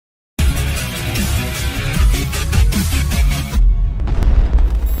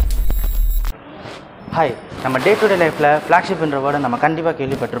Hi, நம்ம day to day லைஃப்பில் ஃப்ளாக்ஷிப்ன்ற வேர்டை நம்ம கண்டிப்பாக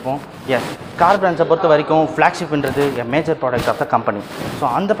கேள்விப்பட்டிருப்போம். எஸ், கார் பிராண்ட்ஸை பொறுத்த வரைக்கும் ஃப்ளாக்ஷிப்ன்றது எ major product of the company. So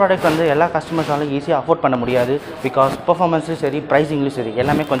அந்த ப்ராடக்ட் வந்து எல்லா கஸ்டமர்ஸாலும் ஈஸியாக அஃபோர்ட் பண்ண முடியாது. பிகாஸ் பெர்ஃபார்மன்ஸும் சரி, ப்ரைஸிங்லையும் சரி,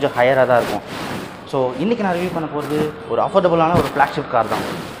 எல்லாமே கொஞ்சம் ஹையராக தான் இருக்கும். ஸோ இன்றைக்கி நான் ரிவ்யூ பண்ண போகிறது ஒரு அஃபோர்டபுளான ஒரு ஃப்ளாக்ஷிப் கார் தான்.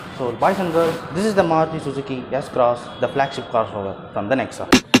 So boys and girls, this is the Maruti Suzuki S Cross, the flagship crossover from the Nexa.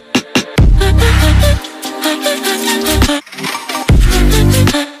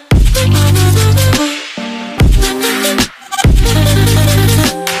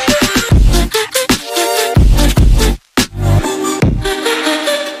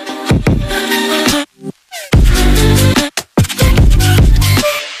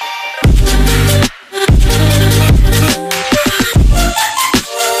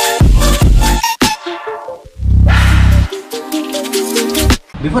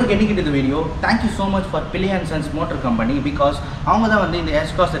 Before getting into the video, thank you so much for Pillai and Sons Motor Company because அவங்க தான் வந்து இந்த S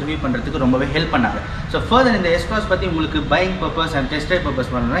Cross review பண்ணுறதுக்கு ரொம்பவே help பண்ணாங்க. So further இந்த S Cross பற்றி உங்களுக்கு buying purpose and test drive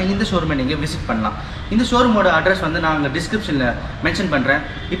purpose பண்ணணும்னா இந்த ஷோரூமை நீங்கள் விசிட் பண்ணலாம். இந்த ஷோரூமோட அட்ரஸ் வந்து நான் அங்கே டிஸ்கிரிப்ஷனில் மென்ஷன் பண்ணுறேன்.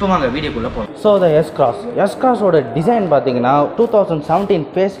 இப்போ வாங்க வீடியோக்குள்ளே போகிறோம். ஸோ த S Crossோட டிசைன் பார்த்தீங்கன்னா 2017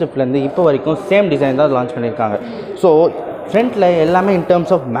 ஃபேஸ் லிஃப்ட்லேருந்து இப்போ வரைக்கும் சேம் டிசைன் தான் லான்ச் பண்ணியிருக்காங்க. ஸோ ஃப்ரண்ட்டில் எல்லாமே இன்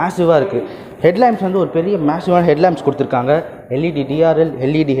டேர்ம்ஸ் ஆஃப் மேசிவாக இருக்குது. ஹெட்லாம்ப்ஸ் வந்து ஒரு பெரிய மேசிவான ஹெட்லாம்ப்ஸ் கொடுத்துருக்காங்க. LED TRL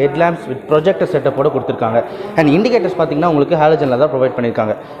LED headlamps with projector செட்டப்போட கொடுத்துருக்காங்க. அண்ட் இண்டிகேட்டர்ஸ் பார்த்தீங்கன்னா உங்களுக்கு ஹாலஜனில் தான் ப்ரொவைட்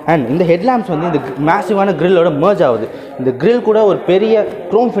பண்ணியிருக்காங்க. அண்ட் இந்த ஹெட்லாம்ப்ஸ் வந்து இந்த மேசிவான கிரில்லோட மர்ஜ் ஆகுது. இந்த கிரில் கூட ஒரு பெரிய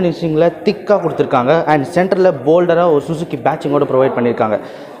க்ரோம் ஃபினிஷிங்கில் திக்காக கொடுத்துருக்காங்க. அண்ட் சென்டரில் போல்டராக ஒரு சுசுகி பேட்சிங்கோட ப்ரொவைட் பண்ணியிருக்காங்க.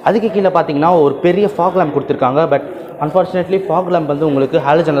 அதுக்கு கீழே பார்த்தீங்கன்னா ஒரு பெரிய ஃபாக் லேம்ப் கொடுத்துருக்காங்க. பட் அன்ஃபார்ச்சுனேட்லி ஃபாக் லேம்ப் வந்து உங்களுக்கு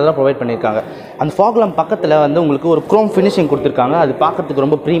ஹாலஜனில் தான் ப்ரொவைட் பண்ணியிருக்காங்க. அந்த ஃபாக் லேம்ப் பக்கத்தில் வந்து உங்களுக்கு ஒரு க்ரோம் ஃபினிஷிங் கொடுத்துருக்காங்க. அது பார்க்கறதுக்கு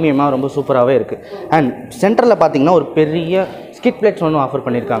ரொம்ப ப்ரீமியமாக ரொம்ப சூப்பராகவே இருக்குது. அண்ட் சென்டரில் பார்த்தீங்கன்னா ஒரு பெரிய ஸ்கிட் பிளேட்ஸ் ஒன்று ஆஃபர்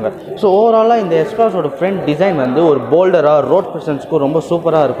பண்ணியிருக்காங்க. ஸோ ஓவராலாக இந்த S Crossோட ஃப்ரண்ட் டிசைன் வந்து ஒரு போல்டராக ரோட் ப்ரெசன்ஸ்க்கும் ரொம்ப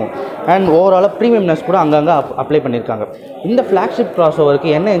சூப்பராக இருக்கும். அண்ட் ஓவராலாக ப்ரீமியம்னஸ் கூட அங்கங்கே அப்ளை பண்ணியிருக்காங்க. இந்த ஃப்ளாக்ஷிப்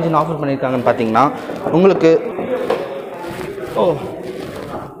கிராஸ்ஓவருக்கு என்ன என்ஜின் ஆஃபர் பண்ணியிருக்காங்கன்னு பார்த்தீங்கன்னா உங்களுக்கு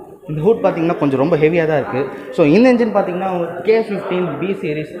இந்த ஹூட் பார்த்தீங்கன்னா கொஞ்சம் ரொம்ப ஹெவியாக தான் இருக்குது. ஸோ இந்த இன்ஜின் பார்த்தீங்கன்னா K15B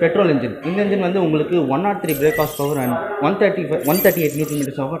சீரிஸ் பெட்ரோல் இன்ஜின். இந்த இன்ஜின் வந்து உங்களுக்கு 103 break horse power and 138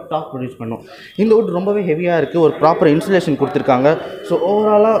 Newton of dark produce பண்ணும். இந்த ஹூட் ரொம்பவே ஹெவியாக இருக்குது. ஒரு ப்ராப்பர் இன்சுலேஷன் கொடுத்துருக்காங்க. ஸோ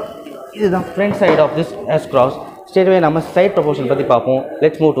ஓவராலாக இதுதான் front side of this S Cross. ஸ்ட்ரெயிட்வே நம்ம சைட் ப்ரொபோஷன் பற்றி பார்ப்போம்.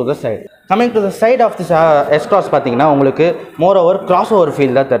 Let's move to the side. Coming to the side of this S Cross பார்த்தீங்கன்னா உங்களுக்கு more over cross over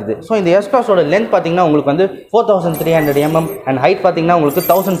feel தான் தருது. ஸோ இந்த S Crossோட லென்த் பார்த்தீங்கன்னா உங்களுக்கு வந்து 4300 mm அண்ட் ஹைட் பார்த்தீங்கன்னா உங்களுக்கு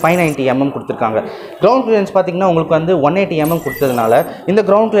 1590 mm கொடுத்துருக்காங்க. கிரவுண்ட் கிளியரன்ஸ் பார்த்தீங்கன்னா உங்களுக்கு வந்து 180 mm கொடுத்ததுனால இந்த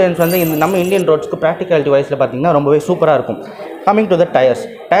கிரவுண்ட் கிளியரன்ஸ் வந்து இந்த நம்ம இந்தியன் ரோட்ஸ்க்கு ப்ராக்டிகாலிட்டி வைஸில் பார்த்தீங்கன்னா ரொம்பவே சூப்பராக இருக்கும். கமிங் டு த டயர்ஸ்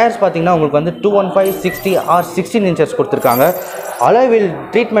பார்த்தீங்கன்னா உங்களுக்கு வந்து 215 60 or 16 inches கொடுத்துருக்காங்க. அலாய்வில்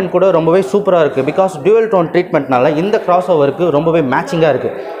ட்ரீட்மெண்ட் கூட ரொம்பவே சூப்பராக இருக்குது. பிகாஸ் டியூவல் டோன் ட்ரீட்மெண்ட்னால இந்த கிராஸ் ஓவருக்கு ரொம்பவே மேட்சிங்காக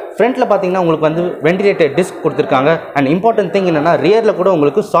இருக்குது. ஃப்ரண்ட்டில் பார்த்தீங்கன்னா உங்களுக்கு வந்து வென்டிலேட்டட் டிஸ்க் கொடுத்துருக்காங்க. அண்ட் இம்பார்ட்டன்ட் திங் என்னென்னா ரியரில் கூட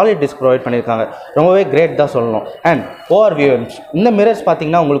உங்களுக்கு சாலிட் டிஸ்க் ப்ரொவைட் பண்ணியிருக்காங்க. ரொம்பவே கிரேட் தான் சொல்லணும். அண்ட் ஓவர் வியூஸ் இந்த மிரர்ஸ்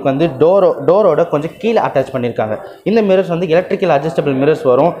பார்த்தீங்கன்னா உங்களுக்கு வந்து டோரோட கொஞ்சம் கீழே அட்டாச் பண்ணியிருக்காங்க. இந்த மிரர்ஸ் வந்து எலக்ட்ரிக்கல் அட்ஜஸ்டபிள் மிரர்ஸ்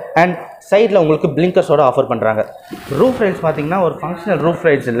வரும். அண்ட் சைடில் உங்களுக்கு பிளிங்கர்ஸோட ஆஃபர் பண்ணுறாங்க. ரூஃப் ரைட்ஸ் பார்த்தீங்கன்னா ஒரு ஃபங்க்ஷனல் ரூஃப்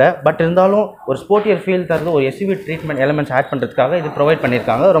ரைட்ஸ் இல்லை. பட் இருந்தாலும் ஒரு ஸ்போர்ட்டியர் ஃபீல் தரது ஒரு SUV ட்ரீட்மெண்ட் எலமெண்ட்ஸ் ஆட் பண்ணுறதுக்காக இது ப்ரொவைட்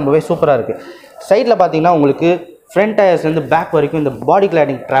பண்ணியிருக்காங்க. ரொம்பவே சூப்பராக இருக்குது. சைடில் பார்த்தீங்கன்னா உங்களுக்கு ஃப்ரண்ட் டயர்ஸ்லேருந்து பேக் வரைக்கும் இந்த பாடி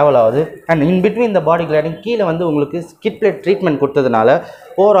கிளாடிங் ட்ராவல் ஆகுது. அண்ட் இன் பிட்வீன் இந்த பாடி கிளாடிங் கீழே வந்து உங்களுக்கு ஸ்கிட் பிளேட் ட்ரீட்மெண்ட் கொடுத்ததுனால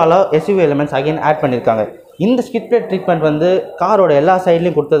ஓவராலாக SUV எலிமெண்ட்ஸ் அகைன் ஆட் பண்ணியிருக்காங்க. இந்த ஸ்கிட் பிளேட் ட்ரீட்மெண்ட் வந்து காரோட எல்லா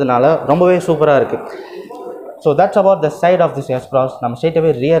சைட்லையும் கொடுத்ததுனால ரொம்பவே சூப்பராக இருக்குது. So that's about the side of this S Cross. நம்ம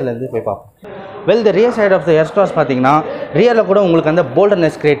ஸ்ட்ரெயிட்டாகவே ரியர்லேருந்து போய் பார்ப்போம். Well, the rear side of the S Cross பார்த்தீங்கன்னா ரியரில் கூட உங்களுக்கு அந்த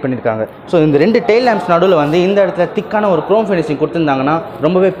போல்டர்னஸ் கிரியேட் பண்ணியிருக்காங்க. ஸோ இந்த ரெண்டு டெயில் லேம்ப்ஸ் நடுவில் வந்து இந்த இடத்துல திக்கான ஒரு க்ரோம் ஃபினிஷிங் கொடுத்துருந்தாங்கன்னா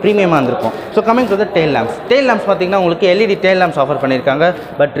ரொம்பவே ப்ரீமியமாக இருந்திருக்கும். So coming to the tail lamps பார்த்தீங்கன்னா உங்களுக்கு LED டெயில் லேம்ப்ஸ் ஆஃபர் பண்ணியிருக்காங்க.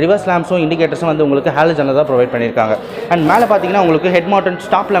 பட் ரிவர்ஸ் லேம்ப்ஸும் இண்டிகேட்டர்ஸும் வந்து உங்களுக்கு ஹாலஜனில் தான் ப்ரொவைட் பண்ணியிருக்காங்க. அண்ட் மேலே பார்த்தீங்கன்னா உங்களுக்கு head mounted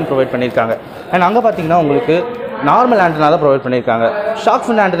stop lamp provide பண்ணியிருக்காங்க. அண்ட் அங்கே பார்த்தீங்கன்னா உங்களுக்கு நார்மல் ஆண்டனா தான் ப்ரொவைட் பண்ணியிருக்காங்க. ஷார்க்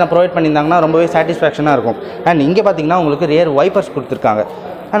ஃபின் ஆண்டனா ப்ரொவைட் பண்ணியிருந்தாங்கன்னா ரொம்பவே சாட்டிஸ்ஃபேக்ஷனாக இருக்கும். அண்ட் இங்கே பார்த்தீங்கன்னா உங்களுக்கு ரியர் வைப்பர்ஸ் கொடுத்துருக்காங்க.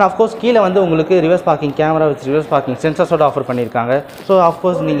 அண்ட் ஆஃப்கோர்ஸ் கீழே வந்து உங்களுக்கு reverse parking camera with reverse parking சென்சர்ஸோட offer பண்ணியிருக்காங்க. ஸோ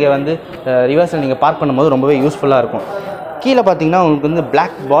ஆஃப்கோர்ஸ் நீங்கள் வந்து ரிவர்ஸில் நீங்கள் பார்க் பண்ணும்போது ரொம்பவே யூஸ்ஃபுல்லாக இருக்கும். கீழே பார்த்தீங்கன்னா உங்களுக்கு வந்து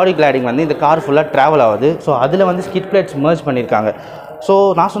பிளாக் பாடி கிளாடிங் வந்து இந்த கார் ஃபுல்லாக ட்ராவல் ஆகுது. ஸோ அதில் வந்து ஸ்கிட் பிளேட்ஸ் மர்ஜ் பண்ணியிருக்காங்க. ஸோ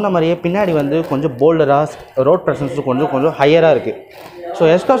நான் சொன்ன மாதிரியே பின்னாடி வந்து கொஞ்சம் போல்டராக ரோட் ப்ரெசன்ஸும் கொஞ்சம் ஹையராக இருக்குது. So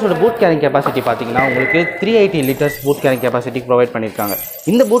S Cross-ஓட boot carrying capacity பார்த்தீங்கன்னா உங்களுக்கு 380 litres boot carrying capacity provide பண்ணியிருக்காங்க.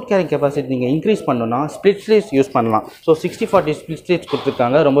 இந்த பூட் கேரிங் கெப்பாசிட்டி நீங்கள் இன்க்ரீஸ் பண்ணணும்னா ஸ்ப்ளிட் ஸ்லீவ்ஸ் யூஸ் பண்ணலாம். ஸோ 60/40 ஸ்ப்ளிட் ஸ்லீவ்ஸ்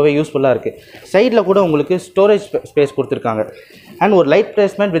கொடுத்துருக்காங்க, ரொம்பவே யூஸ்ஃபுல்லாக இருக்குது. சைடில் கூட உங்களுக்கு ஸ்டோரேஜ் ஸ்பேஸ் கொடுத்துருக்காங்க அண்ட் ஒரு light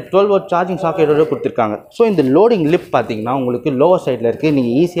placement with 12 watt charging சாக்கெட்டோட கொடுத்துருக்காங்க. ஸோ இந்த லோடிங் லிப் பார்த்தீங்கன்னா உங்களுக்கு லோவர் சைடில் இருக்குது,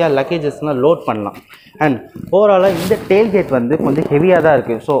 நீங்கள் ஈஸியாக லக்கேஜஸ்லாம் லோட் பண்ணலாம். அண்ட் ஓவராலாக இந்த டெயில்கேட் வந்து கொஞ்சம் ஹெவியாக தான்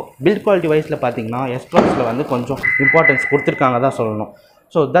இருக்குது. ஸோ பில்ட் குவாலிட்டி வைஸில் பார்த்தீங்கன்னா S Cross-ல வந்து கொஞ்சம் இம்பார்ட்டன்ஸ் கொடுத்துருக்காங்க தான் சொல்லணும்.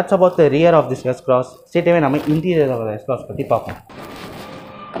 So that's about the rear of this S Cross. ஸ்ட்ரெயிட்டாகவே நம்ம இன்டீரியர் ஆஃப் S Cross பற்றி பார்ப்போம்.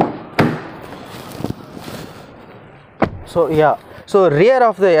 So rear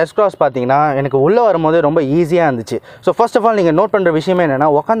of the S Cross பார்த்தீங்கன்னா எனக்கு உள்ளே வரும்போது ரொம்ப ஈஸியாக இருந்துச்சு. ஸோ ஃபர்ஸ்ட் ஆஃப் ஆல் நீங்கள் நோட் பண்ணுற விஷயமே என்னென்னா,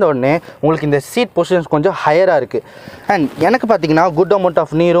 உட்காந்த உடனே உங்களுக்கு இந்த சீட் பொசிஷன்ஸ் கொஞ்சம் ஹையராக இருக்குது. அண்ட் எனக்கு பார்த்தீங்கன்னா குட் அமௌண்ட்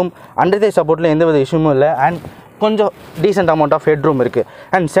ஆஃப் நீ ரூம், அண்டர் தி சப்போர்ட்டில் எந்த வித இஷ்யூமும் இல்லை. அண்ட் கொஞ்சம் decent amount of head room இருக்குது.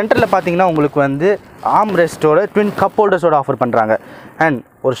 அண்ட் சென்டரில் பார்த்தீங்கன்னா உங்களுக்கு வந்து ஆர்ம் ரெஸ்ட்டோட ட்வின் கப் ஹோல்டர்ஸோட ஆஃபர் பண்ணுறாங்க. அண்ட்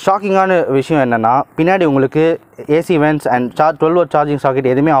ஒரு ஷாக்கிங்கான விஷயம் என்னென்னா, பின்னாடி உங்களுக்கு AC vents and 12 watt charging socket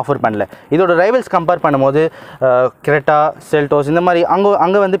எதுவுமே ஆஃபர் பண்ணல. இதோட ரைவல்ஸ் கம்பேர் பண்ணும்போது கிரெட்டா, செல்டோஸ் இந்த மாதிரி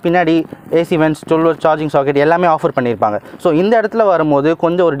அங்கே வந்து பின்னாடி AC vents, 12 watt charging socket எல்லாமே ஆஃபர் பண்ணியிருப்பாங்க. ஸோ இந்த இடத்துல வரும்போது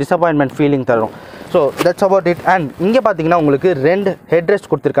கொஞ்சம் ஒரு டிசப்பாயின்மெண்ட் ஃபீலிங் தரும். So that's about it. And இங்கே பார்த்தீங்கன்னா உங்களுக்கு 2 ஹெட் ரெஸ்ட்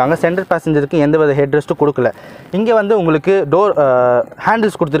கொடுத்துருக்காங்க. சென்ட்ரல் பேசஞ்சருக்கு எந்த வித ஹெட் ரெஸ்ட்டும் கொடுக்கல. இங்கே வந்து உங்களுக்கு டோர்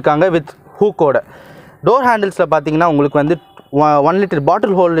ஹேண்டில்ஸ் கொடுத்துருக்காங்க வித் ஹூக்கோட. டோர் ஹேண்டில்ஸில் பார்த்தீங்கன்னா உங்களுக்கு வந்து 1 லிட்டர்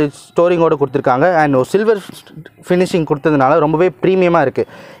பாட்டில் ஹோல்டேஜ் ஸ்டோரிங்கோடு கொடுத்துருக்காங்க. அண்ட் ஒரு சில்வர் ஃபினிஷிங் கொடுத்ததுனால ரொம்பவே ப்ரீமியமாக இருக்குது.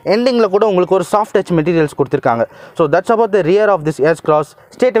 எண்டிங்கில் கூட உங்களுக்கு ஒரு சாஃப்ட் டச் மெட்டீரியல்ஸ் கொடுத்துருக்காங்க. So that's about the rear of this S Cross.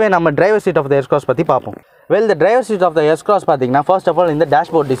 ஸ்ட்ரெயிட்டாகவே நம்ம driver seat of the S Cross பற்றி பார்ப்போம். இந்த driver seat of the S Cross பார்த்தீங்கன்னா ஃபர்ஸ்ட் ஆஃப் ஆல் இந்த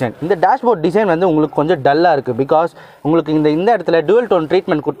டேஷ்போர்ட் டிசைன். இந்த டேஷ்போர்ட் டிசைன் வந்து உங்களுக்கு கொஞ்சம் டல்லாக இருக்குது. பிகாஸ் உங்களுக்கு இந்த இடத்துல டுவல் டோன்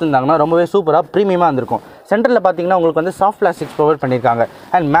ட்ரீட்மெண்ட் கொடுத்துருந்தாங்கன்னா ரொம்பவே சூப்பராக ப்ரீமியமாக இருந்திருக்கும். சென்டரில் பார்த்தீங்கன்னா உங்களுக்கு வந்து சாஃப்ட் பிளாஸ்டிக்ஸ் ப்ரொவைட் பண்ணியிருக்காங்க.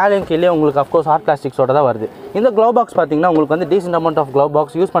 அண்ட் மேலேயும் கீழே உங்களுக்கு அஃப்கோர்ஸ் ஹார்ட் பிளாஸ்டிக்ஸோட தான் வருது. இந்த க்ளோ பாக்ஸ் பார்த்தீங்கன்னா உங்களுக்கு வந்து decent amount of glow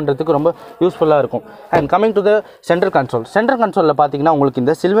box use பண்ணுறதுக்கு ரொம்ப யூஸ்ஃபுல்லாக இருக்கும். And coming to the central கன்சோலில் பார்த்தீங்கன்னா உங்களுக்கு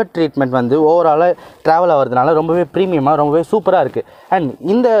இந்த சில்வர் ட்ரீட்மெண்ட் வந்து ஓவராலாக ட்ராவல் ஆகிறதுனால ரொம்பவே ப்ரீமியமாக ரொம்பவே சூப்பராக இருக்குது. அண்ட்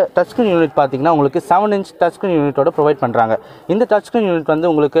இந்த டச் ஸ்க்ரீன் யூனிட் பார்த்தீங்கன்னா உங்களுக்கு 7 இன்ச் டச் ஸ்க்ரீன் யூனிட்டோட ப்ரொவைட் பண்ணுறாங்க. இந்த டச் ஸ்க்ரீன் யூனிட் வந்து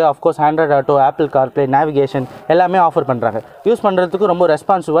உங்களுக்கு of course Android auto, apple CarPlay, navigation எல்லாமே ஆஃபர் பண்ணுறாங்க. யூஸ் பண்ணுறதுக்கு ரொம்ப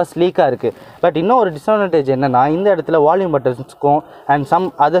ரெஸ்பான்சிவாக ஸ்லீக்காக இருக்குது. பட் இன்னும் ஒரு டிஸ்அட்வான்டேஜ் என்னென்னா, இந்த இடத்துல வால்யூம் பட்டன்ஸ்க்கும் அண்ட் சம்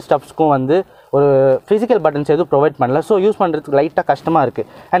அதர் ஸ்டப்ஸ்க்கும் வந்து ஒரு ஃபிசிக்கல் பட்டன்ஸ் எதுவும் ப்ரொவைட் பண்ணல. ஸோ யூஸ் பண்ணுறதுக்கு லைட்டாக கஷ்டமாக இருக்குது.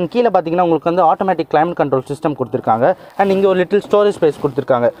 அண்ட் கீழே பார்த்தீங்கன்னா உங்களுக்கு வந்து ஆட்டோமேட்டிக் கிளைமேட் கண்ட்ரோல் சிஸ்டம் கொடுத்துருக்காங்க. அண்ட் இங்கே ஒரு லிட்டில் ஸ்டோரேஜ் ஸ்பேஸ்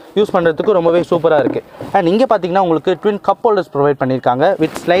கொடுத்துருக்காங்க. யூஸ் பண்ணுறதுக்கு ரொம்பவே சூப்பராக இருக்குது. அண்ட் இங்கே பார்த்தீங்கன்னா உங்களுக்கு ட்வின் கப் ஹோல்டர்ஸ் ப்ரொவைட் பண்ணியிருக்காங்க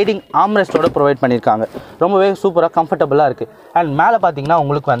வித் ஸ்லைடிங் ஆர்ம்ரெஸ்ட்டோட ப்ரொவைட் பண்ணியிருக்காங்க. ரொம்பவே சூப்பராக கம்ஃபர்டபுளாக இருக்குது. அண்ட் மேலே பார்த்தீங்கன்னா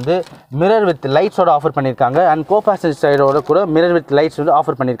உங்களுக்கு வந்து மிரர் வித் லைட்ஸோட ஆஃபர் பண்ணியிருக்காங்க. அண்ட் கோ பேசஞ்சர் சைடோட கூட மிரர் வித் லைட்ஸ்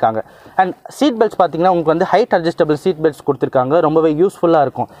ஆஃபர் பண்ணியிருக்காங்க. அண்ட் சீட் பெல்ட்ஸ் பார்த்தீங்கன்னா உங்களுக்கு வந்து ஹைட் அட்ஜஸ்டபிள் சீட் பெல்ட்ஸ் கொடுத்துருக்காங்க. ரொம்பவே யூஸ்ஃபுல்லாக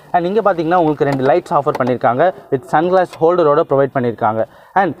இருக்கும். அண்ட் இங்கே பார்த்தீங்கன்னா உங்களுக்கு 2 லைட்ஸ் ஆஃபர் பண்ணியிருக்காங்க வித் சன்கிளாஸ் ஹோல்டரோட ப்ரொவைட் பண்ணியிருக்காங்க.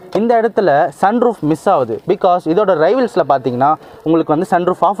 அண்ட் இந்த இடத்துல சன்ரூஃப் மிஸ் ஆகுது. பிகாஸ் இதோட ரைவல்ஸில் பார்த்தீங்கன்னா உங்களுக்கு வந்து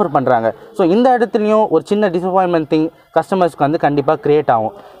சன்ரூஃப் ஆஃபர் பண்ணுறாங்க. ஸோ இந்த இடத்துலையும் ஒரு சின்ன டிசப்பாயின்மெண்ட் திங் கஸ்டமர்ஸ்க்கு வந்து கண்டிப்பாக க்ரியேட்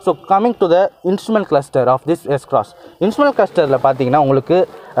ஆகும். So coming to the instrument cluster of this S Cross. Instrument கிளஸ்டரில் பார்த்தீங்கன்னா உங்களுக்கு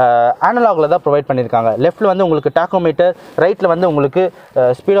அனலாகில் தான் ப்ரொவைட் பண்ணியிருக்காங்க. லெஃப்ட்டில் வந்து உங்களுக்கு டாக்கோமீட்டர், ரைட்டில் வந்து உங்களுக்கு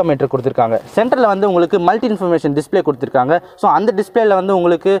ஸ்பீடோமீட்டர் கொடுத்துருக்காங்க. சென்டரில் வந்து உங்களுக்கு மல்டி இன்ஃபர்மேஷன் டிஸ்பிளே கொடுத்துருக்காங்க. ஸோ அந்த டிஸ்பிளேயில் வந்து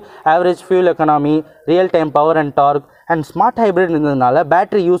உங்களுக்கு average fuel economy, real time power and dark and smart hybrid இருந்ததுனால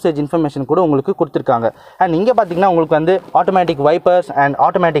பேட்டரி யூசேஜ் இன்ஃபர்மேஷன் கூட உங்களுக்கு கொடுத்துருக்காங்க. அண்ட் இங்கே பார்த்தீங்கன்னா உங்களுக்கு வந்து automatic vipers and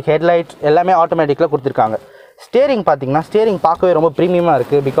automatic headlights எல்லாமே ஆட்டோமேட்டிக்கில் கொடுத்துருக்காங்க. ஸ்டேரிங் பார்த்தீங்கன்னா ஸ்டேரிங் பார்க்கவே ரொம்ப ப்ரீமியமாக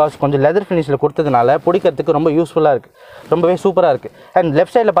இருக்குது. பிகாஸ் கொஞ்சம் லெதர் ஃபினிஷில் கொடுத்ததுனால பிடிக்கிறதுக்கு ரொம்ப யூஸ்ஃபுல்லாக இருக்குது. ரொம்பவே சூப்பராக இருக்குது. அண்ட்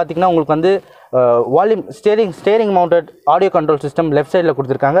லெஃப்ட் சைடில் பார்த்தீங்கன்னா உங்களுக்கு வந்து volume steering mounted audio control system left சைடில்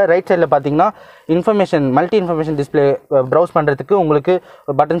கொடுத்துருக்காங்க. ரைட் சைடில் பார்த்தீங்கன்னா மல்டி இன்ஃபர்மேஷன் டிஸ்பிளே ப்ரௌஸ் பண்ணுறதுக்கு உங்களுக்கு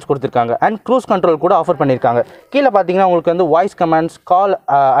பட்டன்ஸ் கொடுத்துருக்காங்க. அண்ட் க்ரூஸ் கண்ட்ரோல் கூட ஆஃபர் பண்ணியிருக்காங்க. கீழே பார்த்தீங்கன்னா உங்களுக்கு வந்து voice commands, call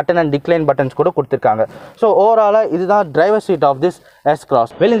attend and decline buttons கூட கொடுத்துருக்காங்க. ஸோ ஓவராலாக இதுதான் driver seat of this S Cross.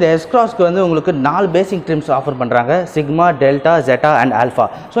 இந்த S Crossக்கு வந்து உங்களுக்கு 4 பேசிக் ட்ரிம்ஸ் ஆஃபர் பண்ணுறாங்க. Sigma, delta, Jeddah and alpha.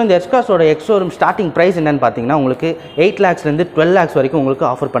 So இந்த S Crossோட எக்ஸோரூம் ஸ்டார்டிங் ப்ரைஸ் என்னென்னு பார்த்தீங்கன்னா உங்களுக்கு 8 lakhsலேருந்து 12 lakhs வரைக்கும் உங்களுக்கு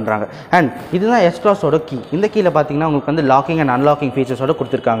ஆஃபர் பண்ணுறாங்க. அண்ட் இதுதான் S Crossோட கீ. இந்த கீழே பார்த்தீங்கன்னா உங்களுக்கு வந்து லாக்கிங் அண்ட் அன்லாக்கிங் ஃபீச்சர்ஸோட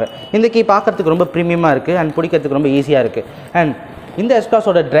கொடுத்துருக்காங்க. இந்த கீ பார்க்கறதுக்கு ரொம்ப ப்ரீமியமாக இருக்குது அண்ட் பிடிக்கிறதுக்கு ரொம்ப ஈஸியாக இருக்குது. அண்ட் இந்த S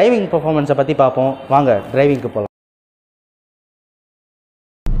Crossோட டிரைவிங் பர்ஃபார்மன்ஸை பற்றி பார்ப்போம். வாங்க டிரைவிங்க்கு போகலாம்.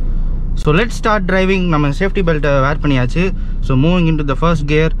 So let start driving. நம்ம சேஃப்டி பெல்ட்டை வேர் பண்ணியாச்சு. So moving in to the first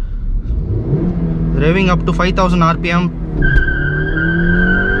gear, revving up to 5000 RPM.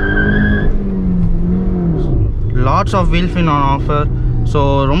 Lots of wheel spin on offer. So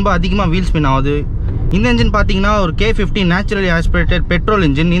ரொம்ப அதிகமாக வீல் ஸ்பின் ஆகுது. இந்த இன்ஜின் பார்த்தீங்கன்னா ஒரு K50 naturally aspirated petrol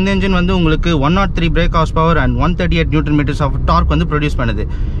engine. இந்த இன்ஜின் வந்து உங்களுக்கு 103 break horse power and 138 Newton metres of dark வந்து ப்ரொடியூஸ் பண்ணுது.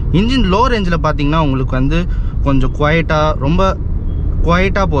 இன்ஜின் லோ ரேஞ்சில் பார்த்தீங்கன்னா உங்களுக்கு வந்து கொஞ்சம் குவைட்டாக ரொம்ப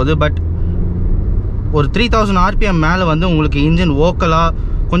குவைட்டாக போகுது. பட் ஒரு 3000 RPM மேலே வந்து உங்களுக்கு இன்ஜின் வோக்கலாக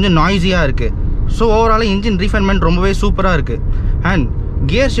கொஞ்சம் நாய்ஸியாக இருக்குது. ஸோ ஓவராலாக இன்ஜின் ரீஃபைன்மெண்ட் ரொம்பவே சூப்பராக இருக்குது. அண்ட்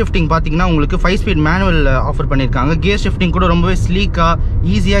கியர் ஷிஃப்டிங் பார்த்தீங்கன்னா உங்களுக்கு 5 ஸ்பீட் மேனுவல் ஆஃபர் பண்ணியிருக்காங்க. கியர் ஷிஃப்டிங் கூட ரொம்பவே ஸ்லீக்காக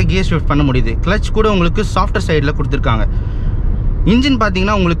ஈஸியாக கியர் ஷிஃப்ட் பண்ண முடியுது. கிளச் கூட உங்களுக்கு சாஃப்ட்வேர் சைடில் கொடுத்துருக்காங்க. இன்ஜின்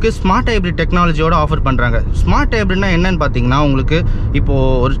பார்த்தீங்கன்னா உங்களுக்கு ஸ்மார்ட் ஹைப்ரிட் டெக்னாலஜியோட ஆஃபர் பண்ணுறாங்க. ஸ்மார்ட் ஹைப்ரிட்னா என்னன்னு பார்த்தீங்கன்னா உங்களுக்கு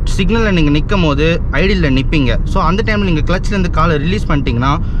இப்போது ஒரு சிக்னலில் நீங்கள் நிற்கும் போது ஐடியில் நிற்பீங்க. ஸோ அந்த டைமில் நீங்கள் கிளச்லேருந்து காலை ரிலீஸ்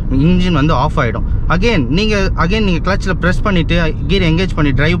பண்ணிட்டீங்கன்னா இன்ஜின் வந்து ஆஃப் ஆகிடும். அகெயின் நீங்கள் கிளச்சில் ப்ரெஸ் பண்ணிவிட்டு கியர் எங்கேஜ்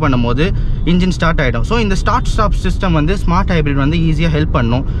பண்ணி ட்ரைவ் பண்ணும்போது இன்ஜின் ஸ்டார்ட் ஆகிடும். ஸோ இந்த ஸ்டார்ட் ஸ்டாப் சிஸ்டம் வந்து ஸ்மார்ட் ஹைப்ரிட் வந்து ஈஸியாக ஹெல்ப்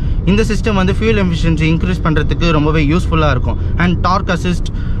பண்ணும். இந்த சிஸ்டம் வந்து ஃபியூல் எஃபிஷியன்சி இன்க்ரீஸ் பண்ணுறதுக்கு ரொம்பவே யூஸ்ஃபுல்லாக இருக்கும். அண்ட் டார்க்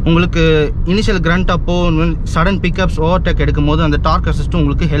அசிஸ்ட் உங்களுக்கு இனிஷியல் கிரண்ட் அப்போ சடன் பிக்கப்ஸ் ஓவர்டேக் எடுக்கும் போது அந்த டார்க் அசிஸ்ட்டும்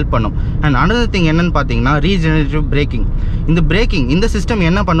உங்களுக்கு ஹெல்ப் பண்ணும். அண்ட் அனதர் திங் என்னன்னு பார்த்தீங்கன்னா ரீஜெனரேட்டிவ் பிரேக்கிங். இந்த சிஸ்டம்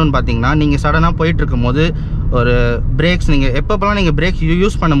என்ன பண்ணுன்னு பார்த்தீங்கன்னா நீங்கள் சடனாக போயிட்டு இருக்கும் போது ஒரு பிரேக்ஸ் நீங்கள் எப்பப்பெல்லாம் நீங்கள் பிரேக்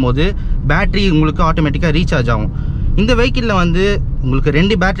யூஸ் பண்ணும்போது பேட்டரி உங்களுக்கு ஆட்டோமேட்டிக்காக ரீசார்ஜ் ஆகும். இந்த வெஹிக்கிளில் வந்து உங்களுக்கு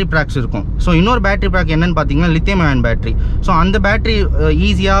 2 பேட்டரி பேக்ஸ் இருக்கும். ஸோ இன்னொரு பேட்டரி பேக் என்னன்னு பார்த்தீங்கன்னா லித்தியம் அயன் பேட்டரி. ஸோ அந்த பேட்டரி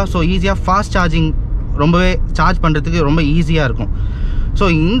ஈஸியாக ஃபாஸ்ட் சார்ஜிங் ரொம்பவே சார்ஜ் பண்ணுறதுக்கு ரொம்ப ஈஸியாக இருக்கும். ஸோ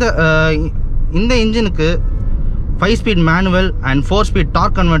இந்த இன்ஜினுக்கு 5 speed manual and 4 speed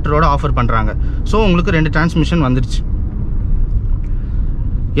torque கன்வெர்ட்டரோட offer பண்ணுறாங்க. ஸோ உங்களுக்கு 2 டிரான்ஸ்மிஷன் வந்துருச்சு.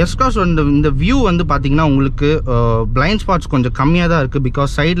 எஸ் கிராஸ் இந்த வியூ வந்து பார்த்தீங்கன்னா உங்களுக்கு பிளைண்ட் ஸ்பாட்ஸ் கொஞ்சம் கம்மியாக தான் இருக்குது.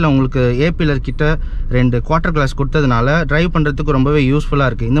 பிகாஸ் சைடில் உங்களுக்கு ஏபிலர் கிட்ட 2 குவார்ட்டர் கிளாஸ் கொடுத்ததுனால ட்ரைவ் பண்ணுறதுக்கு ரொம்பவே யூஸ்ஃபுல்லாக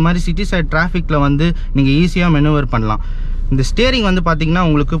இருக்குது. இந்த மாதிரி சிட்டி சைட் டிராஃபிக்கில் வந்து நீங்கள் ஈஸியாக மெனுவர் பண்ணலாம். இந்த ஸ்டேரிங் வந்து பார்த்தீங்கன்னா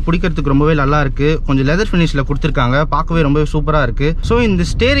உங்களுக்கு பிடிக்கிறதுக்கு ரொம்பவே நல்லா இருக்குது. கொஞ்சம் லெதர் ஃபினிஷில் கொடுத்துருக்காங்க, பார்க்கவே ரொம்பவே சூப்பராக இருக்குது. ஸோ இந்த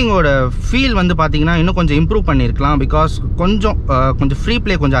ஸ்டேரிங்கோட ஃபீல் வந்து பார்த்தீங்கன்னா இன்னும் கொஞ்சம் இம்ப்ரூவ் பண்ணியிருக்கலாம். பிகாஸ் கொஞ்சம் ஃப்ரீ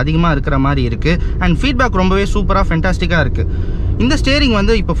ப்ளே கொஞ்சம் அதிகமாக இருக்கிற மாதிரி இருக்குது. அண்ட் ஃபீட்பேக் ரொம்பவே சூப்பராக ஃபென்டாஸ்டிக்காக இருக்குது. இந்த ஸ்டேரிங்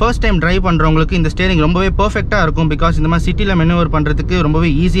வந்து இப்போ ஃபர்ஸ்ட் டைம் ட்ரைவ் பண்ணுறவங்களுக்கு இந்த ஸ்டேரிங் ரொம்பவே பர்ஃபெக்டாக இருக்கும். பிகாஸ் இந்த மாதிரி சிட்டியில் மெனுவர் பண்ணுறதுக்கு ரொம்பவே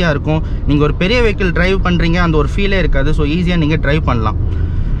ஈஸியாக இருக்கும். நீங்கள் ஒரு பெரிய வெஹிக்கிள் ட்ரைவ் பண்ணுறீங்க, அந்த ஒரு ஃபீலே இருக்காது. ஸோ ஈஸியாக நீங்கள் ட்ரைவ் பண்ணலாம்.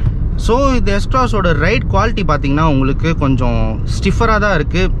 ஸோ இந்த எஸ் கிராஸோட ரைட் குவாலிட்டி பார்த்தீங்கன்னா உங்களுக்கு கொஞ்சம் ஸ்டிஃபராக தான்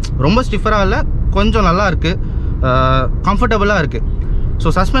இருக்குது. ரொம்ப ஸ்டிஃபராக இல்லை, கொஞ்சம் நல்லா இருக்குது, கம்ஃபர்டபுளாக இருக்குது. ஸோ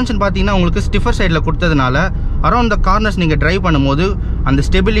சஸ்பென்ஷன் பார்த்தீங்கன்னா உங்களுக்கு ஸ்டிஃபர் சைடில் கொடுத்ததுனால அரௌண்ட் த கார்னர்ஸ் நீங்கள் ட்ரைவ் பண்ணும்போது அந்த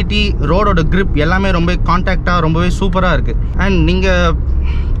ஸ்டெபிலிட்டி, ரோடோட கிரிப் எல்லாமே ரொம்ப கான்டாக்டாக ரொம்பவே சூப்பராக இருக்குது. அண்ட் நீங்கள்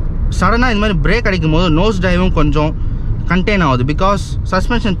சடனாக இந்த மாதிரி பிரேக் அடிக்கும் போது நோஸ் டைவும் கொஞ்சம் கண்டெயின் ஆகுது. பிகாஸ்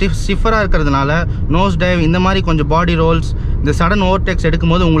சஸ்பென்ஷன் ஸ்டிஃபராக இருக்கிறதுனால நோஸ் டைவ் இந்த மாதிரி கொஞ்சம் பாடி ரோல்ஸ், இந்த சடன் ஓவர்டேக்ஸ்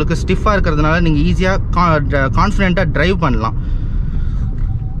எடுக்கும்போது உங்களுக்கு ஸ்டிஃபாக இருக்கிறதுனால நீங்கள் ஈஸியாக கான்ஃபிடென்ட்டாக ட்ரைவ் பண்ணலாம்.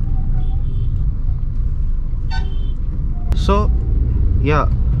 ஸோ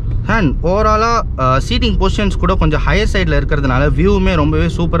அண்ட் ஓவராலாக சீட்டிங் பொசிஷன்ஸ் கூட கொஞ்சம் ஹையர் சைடில் இருக்கிறதுனால வியூவுமே ரொம்பவே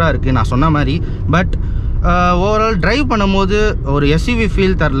சூப்பராக இருக்குது நான் சொன்ன மாதிரி. பட் ஓவரால் ட்ரைவ் பண்ணும்போது ஒரு எஸ்யூவி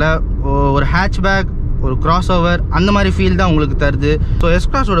ஃபீல் தரல, ஒரு ஹேட்ச்பேக், ஒரு கிராஸ் ஓவர் அந்த மாதிரி ஃபீல் தான் உங்களுக்கு தருது. ஸோ எஸ்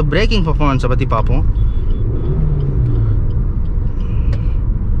கிராஸோட பிரேக்கிங் பர்ஃபார்மன்ஸை பற்றி பார்ப்போம்.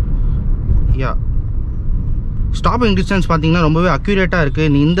 ஸ்டாப்பிங் டிஸ்டன்ஸ் பார்த்தீங்கன்னா ரொம்பவே அக்யூரேட்டாக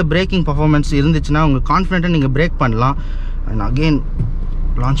இருக்குது. இந்த பிரேக்கிங் பர்ஃபார்மன்ஸ் இருந்துச்சுன்னா உங்களுக்கு கான்ஃபிடென்ட்டாக நீங்கள் பிரேக் பண்ணலாம். அண்ட் அகெயின்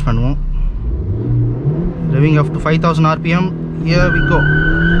லான்ச் பண்ணுவோம். revving up to 5000 RPM. Here we go.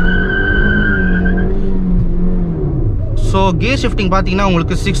 So gear shifting பார்த்தீங்கன்னா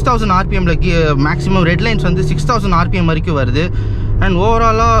உங்களுக்கு 6000 RPMல மேக்ஸிமம் ரெட் லைன்ஸ் வந்து 6000 RPM வரைக்கும் வருது. அண்ட்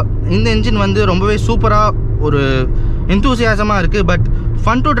ஓவராலாக இந்த இன்ஜின் வந்து ரொம்பவே சூப்பராக ஒரு எந்தூசியாசமாக இருக்குது. But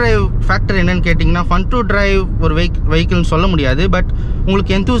fun to drive factor என்னன்னு கேட்டிங்கன்னா, ஃபன் டு டிரைவ் ஒரு வெஹிக்கிள்னு சொல்ல முடியாது. பட்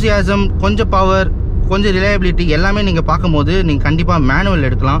உங்களுக்கு எந்தூசியாசம், கொஞ்சம் பவர், கொஞ்சம் ரிலையபிலிட்டி எல்லாமே நீங்கள் பார்க்கும்போது நீங்கள் கண்டிப்பாக மேனுவல்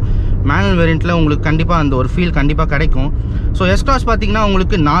எடுக்கலாம். மேனுவல் வேரியண்ட்டில் உங்களுக்கு கண்டிப்பாக அந்த ஒரு ஃபீல் கண்டிப்பாக கிடைக்கும். ஸோ எஸ் கிராஸ் பார்த்தீங்கன்னா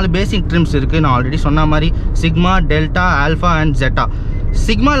உங்களுக்கு 4 பேசிக் ட்ரிம்ஸ் இருக்குது. நான் ஆல்ரெடி சொன்ன மாதிரி sigma, delta, alpha and Jeddah.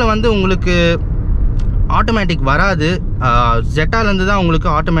 சிக்மாவில் வந்து உங்களுக்கு ஆட்டோமேட்டிக் வராது, ஜெட்டாலேருந்து தான் உங்களுக்கு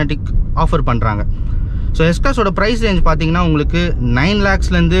ஆட்டோமேட்டிக் ஆஃபர் பண்ணுறாங்க. ஸோ எஸ் கிராஸோட ப்ரைஸ் ரேஞ்ச் பார்த்தீங்கன்னா உங்களுக்கு 9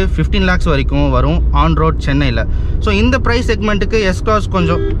 lakhsலேருந்து 15 lakhs வரைக்கும் வரும் ஆன் ரோட் சென்னையில். ஸோ இந்த ப்ரைஸ் செக்மெண்ட்டுக்கு எஸ் கிராஸ்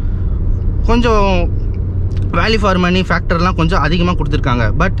கொஞ்சம் வேல்யூ ஃபார் மணி ஃபேக்டர்லாம் கொஞ்சம் அதிகமாக கொடுத்துருக்காங்க.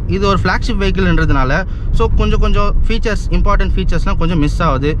 பட் இது ஒரு ஃப்ளாக்ஷிப் வெஹிக்கிள்ன்றதுனால ஸோ கொஞ்சம் ஃபீச்சர்ஸ், இம்பார்ட்டன்ட் ஃபீச்சர்ஸ்லாம் கொஞ்சம் மிஸ்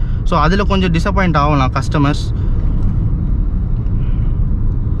ஆகுது. ஸோ அதில் கொஞ்சம் டிசப்பாயிண்ட் ஆகலாம் கஸ்டமர்ஸ்.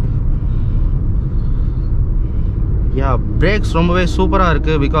 பிரேக்ஸ் ரொம்பவே சூப்பராக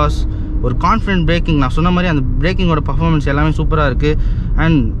இருக்குது. பிகாஸ் ஒரு கான்ஃபிடென்ட் பிரேக்கிங், நான் சொன்ன மாதிரி அந்த பிரேக்கிங்கோட பர்ஃபார்மன்ஸ் எல்லாமே சூப்பராக இருக்குது.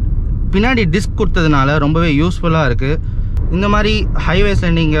 அண்ட் பின்னாடி டிஸ்க் கொடுத்ததுனால ரொம்பவே யூஸ்ஃபுல்லாக இருக்குது. இந்த மாதிரி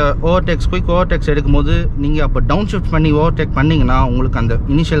ஹைவேஸில் நீங்கள் குயிக் ஓவர்டேக்ஸ் எடுக்கும்போது நீங்கள் அப்போ டவுன் ஷிஃப்ட் பண்ணி ஓவர்டேக் பண்ணிங்கன்னா உங்களுக்கு அந்த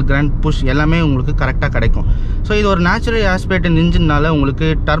இனிஷியல் கிராண்ட் புஷ் எல்லாமே உங்களுக்கு கரெக்டாக கிடைக்கும். ஸோ இது ஒரு நேச்சுரல் ஆஸ்பெக்ட் இன்ஜின்னால உங்களுக்கு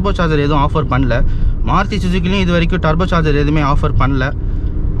டர்போ சார்ஜர் எதுவும் ஆஃபர் பண்ணல. மாருதி சுசுக்கிலையும் இது வரைக்கும் டர்போ சார்ஜர் எதுவுமே ஆஃபர் பண்ணல.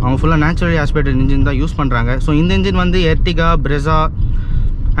 அவங்க ஃபுல்லாக நேச்சுரலி ஆஸ்பெக்டட் இன்ஜின் தான் யூஸ் பண்ணுறாங்க. ஸோ இந்த இன்ஜின் வந்து எர்டிகா, பிரெஸா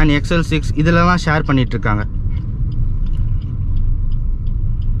அண்ட் XL6 இதிலலாம் ஷேர் பண்ணிகிட்ருக்காங்க.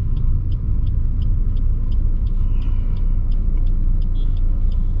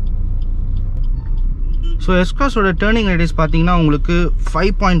 ஸோ எஸ் கிராஸோட டேர்னிங் ரேடியஸ் பார்த்தீங்கன்னா உங்களுக்கு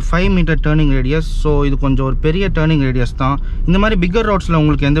 5.5 மீட்டர் டேர்னிங் ரேடியஸ். ஸோ இது கொஞ்சம் ஒரு பெரிய டேர்னிங் ரேடியஸ் தான். இந்த மாதிரி பிக்கர் ரோட்ஸில்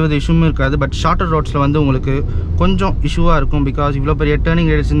உங்களுக்கு எந்தவித இஷ்யூவும் இருக்காது. பட் ஷார்ட்டர் ரோட்ஸில் வந்து உங்களுக்கு கொஞ்சம் இஷ்யூவாக இருக்கும். பிகாஸ் இவ்வளோ பெரிய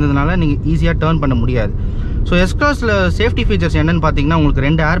டேர்னிங் ரேடியஸ் இருந்ததுனால நீங்கள் ஈஸியாக டேர்ன் பண்ண முடியாது. ஸோ எஸ் கிராஸில் சேஃப்டி ஃபீச்சர்ஸ் என்னென்னு பார்த்தீங்கன்னா உங்களுக்கு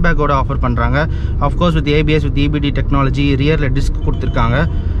 2 ஏர் பேக்கோட ஆஃபர் பண்ணுறாங்க. Of course with ABS with EBD technology, ரியரில் disk கொடுத்துருக்காங்க.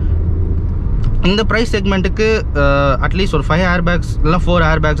 இந்த ப்ரைஸ் செக்மெண்ட்டுக்கு அட்லீஸ்ட் ஒரு 5 ஏர் பேக்ஸ் இல்லை 4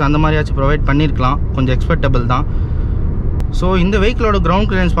 ஏர் பேக்ஸ் அந்த மாதிரியாச்சும் ப்ரொவைட் பண்ணியிருக்கலாம். கொஞ்சம் எக்ஸ்பெக்டபிள் தான். ஸோ இந்த வெஹிக்கிளோட கிரவுண்ட்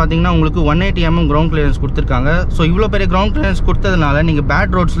கிளியரன்ஸ் பார்த்தீங்கன்னா உங்களுக்கு 180 mm கிரவுண்ட் கிளியரன்ஸ் கொடுத்துருக்காங்க. ஸோ இவ்வளோ பெரிய கிரவுண்ட் கிளியரன்ஸ் கொடுத்ததுனால நீங்கள்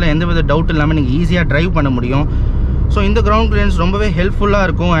பேட் ரோட்ஸில் எந்தவித டவுட் இல்லாமல் நீங்கள் ஈஸியாக ட்ரைவ் பண்ண முடியும். ஸோ இந்த கிரவுண்ட் கிளியரன்ஸ் ரொம்பவே ஹெல்ப்ஃபுல்லாக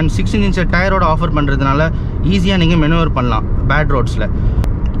இருக்கும். அண்ட் 16 inch டயரோட ஆஃபர் பண்ணுறதுனால ஈஸியாக நீங்கள் மெனுவர் பண்ணலாம் பேட் ரோட்ஸில்.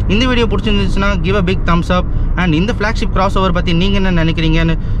 இந்த வீடியோ பிடிச்சிருந்துச்சுன்னா give a big Thums up. And இந்த ஃப்ளாக்ஷிப் கிராஸ் ஓவர் பற்றி நீங்கள் என்ன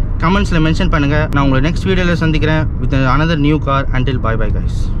நினைக்கிறீங்கன்னு கமெண்ட்ஸில் மென்ஷன் பண்ணுங்கள். நான் உங்களை நெக்ஸ்ட் வீடியோவில் சந்திக்கிறேன் with another new car. until bye bye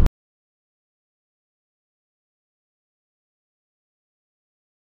guys.